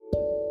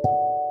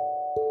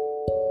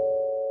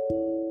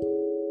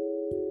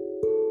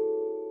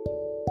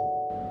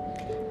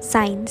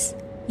Signs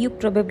you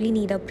probably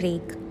need a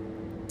break.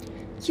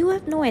 You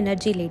have no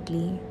energy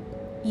lately.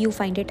 You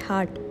find it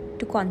hard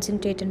to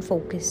concentrate and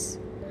focus.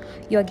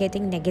 You are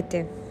getting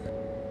negative.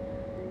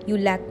 You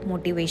lack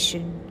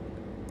motivation.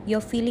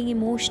 You're feeling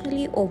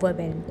emotionally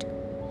overwhelmed.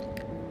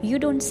 You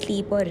don't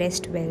sleep or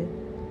rest well.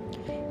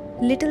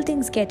 Little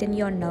things get in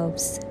your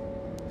nerves.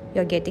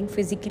 You're getting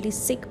physically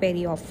sick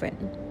very often.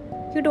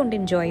 You don't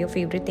enjoy your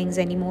favorite things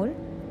anymore.